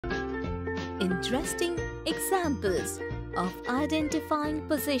Interesting examples of identifying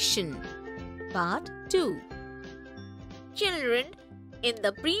position. Part 2. Children, in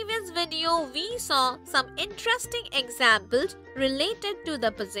the previous video we saw some interesting examples related to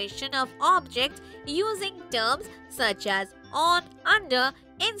the position of objects using terms such as on, under,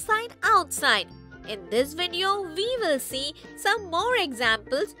 inside, outside. In this video we will see some more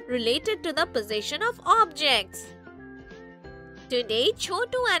examples related to the position of objects. Today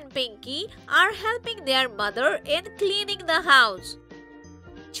Chotu and Pinky are helping their mother in cleaning the house.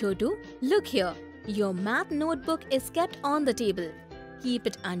 Chotu, look here. Your math notebook is kept on the table. Keep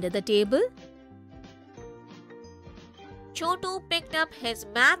it under the table. Chotu picked up his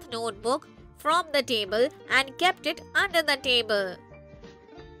math notebook from the table and kept it under the table.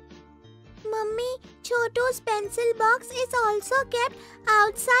 Mummy, Chotu's pencil box is also kept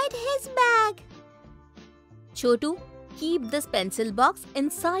outside his bag. Chotu, keep this pencil box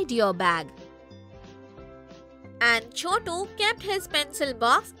inside your bag. And Chotu kept his pencil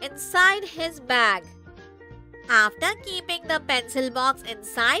box inside his bag. After keeping the pencil box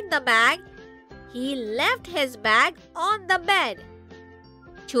inside the bag, he left his bag on the bed.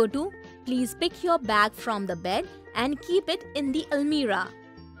 Chotu, please pick your bag from the bed and keep it in the almirah.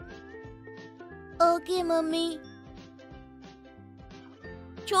 Okay, Mummy.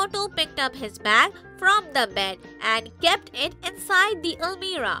 Chotu picked up his bag from the bed and kept it inside the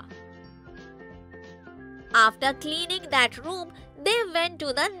almirah. After cleaning that room, they went to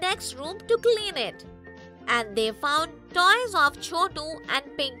the next room to clean it. And they found toys of Chotu and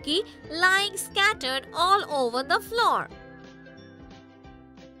Pinky lying scattered all over the floor.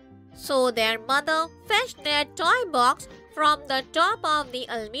 So their mother fetched their toy box from the top of the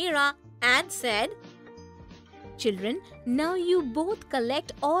almirah and said, Children, now you both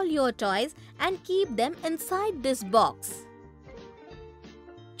collect all your toys and keep them inside this box.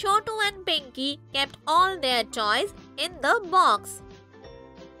 Chotu and Pinky kept all their toys in the box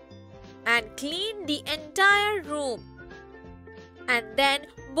and cleaned the entire room. And then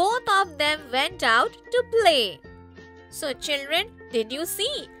both of them went out to play. So children, did you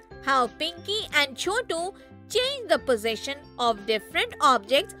see how Pinky and Chotu changed the position of different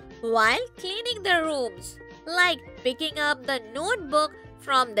objects while cleaning the rooms? Like picking up the notebook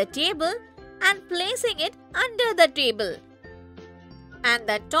from the table and placing it under the table. And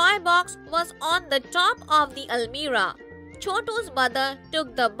the toy box was on the top of the almirah. Chotu's mother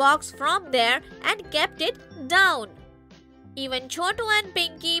took the box from there and kept it down. Even Chotu and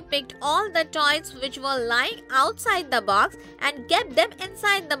Pinky picked all the toys which were lying outside the box and kept them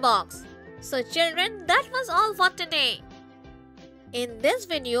inside the box. So children, that was all for today. In this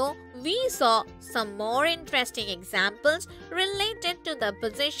video, we saw some more interesting examples related to the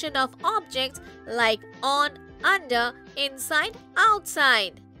position of objects like on, under, inside,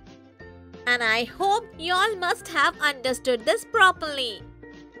 outside. And I hope you all must have understood this properly.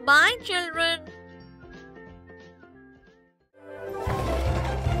 Bye children.